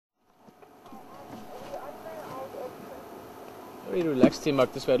Very relaxed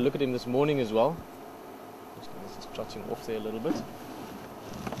Steenbok. This way I look at him this morning as well. He's just trotting off there a little bit.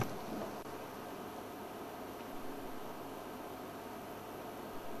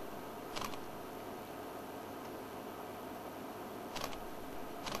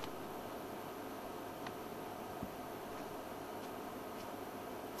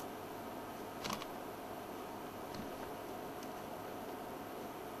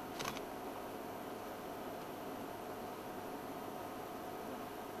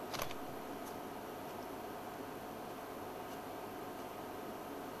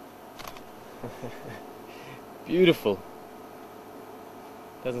 Beautiful.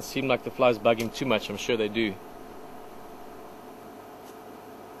 Doesn't seem like the flies bug him too much. I'm sure they do.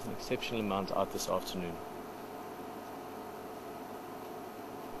 An exceptional amount out this afternoon.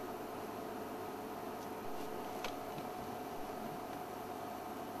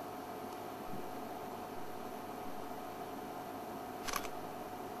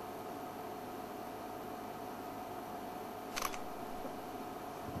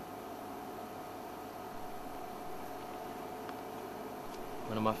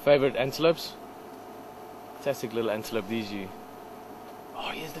 One of my favorite antelopes. Fantastic little antelope, these you. Oh,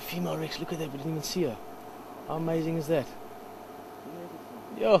 here's the female Rex. Look at that, we didn't even see her. How amazing is that?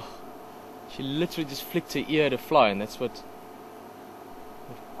 Yo, she literally just flicked her ear at a fly, and that's what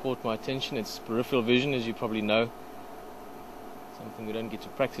caught my attention. It's peripheral vision, as you probably know. Something we don't get to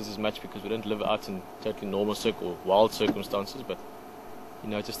practice as much because we don't live out in totally normal or wild circumstances, but you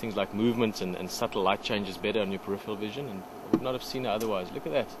notice things like movement and subtle light changes better on your peripheral vision, and I would not have seen it otherwise. Look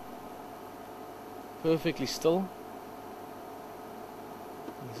at that. Perfectly still.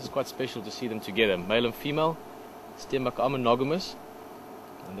 This is quite special to see them together. Male and female. Steenbok are monogamous.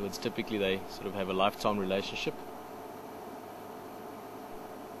 In other words, typically they sort of have a lifetime relationship.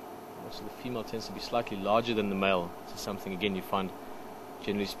 Also, the female tends to be slightly larger than the male. This is something, again, you find,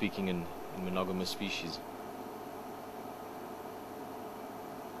 generally speaking, in monogamous species.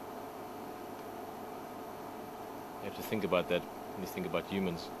 You have to think about that when you think about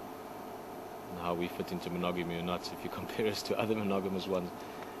humans and how we fit into monogamy or not, if you compare us to other monogamous ones.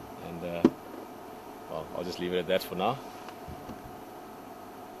 And well, I'll just leave it at that for now.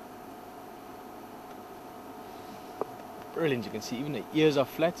 Brilliant. You can see even the ears are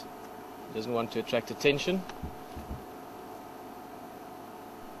flat. It doesn't want to attract attention.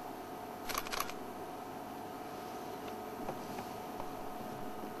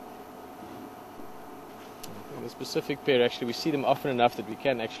 The specific pair, actually, we see them often enough that we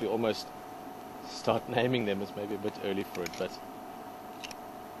can actually almost start naming them. It's maybe a bit early for it, but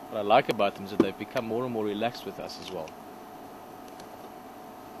what I like about them is that they've become more and more relaxed with us as well.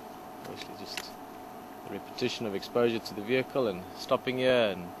 Obviously, just the repetition of exposure to the vehicle and stopping here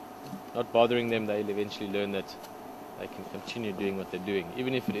and not bothering them, they'll eventually learn that they can continue doing what they're doing,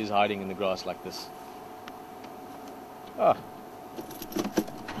 even if it is hiding in the grass like this. Ah,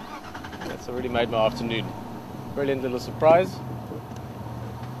 that's already made my afternoon. Brilliant little surprise.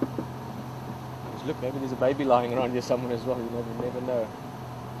 Just look, maybe there's a baby lying around here somewhere as well. You never know.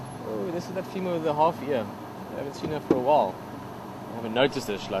 Oh, this is that female with the half ear. I haven't seen her for a while. I haven't noticed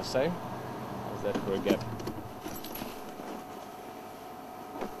her, shall I say. How's that for a gap?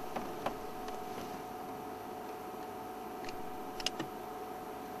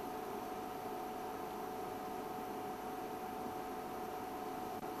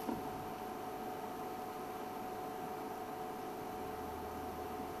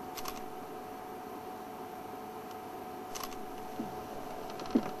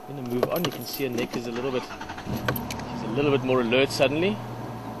 Going to move on. You can see her neck is she's a little bit more alert suddenly.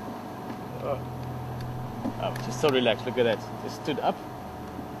 Oh, she's so relaxed. Look at that. Just stood up.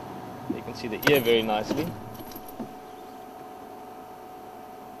 You can see the ear very nicely.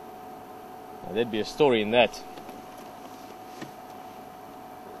 Now, there'd be a story in that.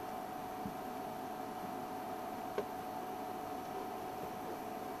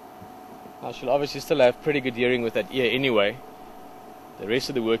 Now, she'll obviously still have pretty good hearing with that ear anyway. The rest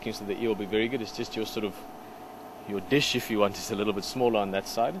of the workings of the ear will be very good. It's just your dish, if you want, is a little bit smaller on that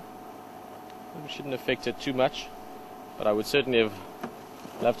side. It shouldn't affect it too much, but I would certainly have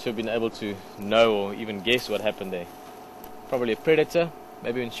loved to have been able to know or even guess what happened there. Probably a predator.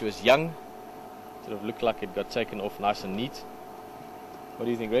 Maybe when she was young, sort of looked like it got taken off nice and neat. What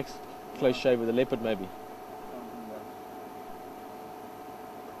do you think, Rex? Close shave with a leopard, maybe?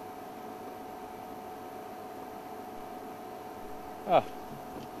 Ah,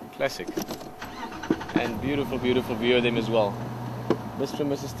 classic. And beautiful, beautiful view of them as well. Mr.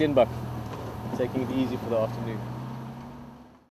 and Mrs. Steenbok, taking it easy for the afternoon.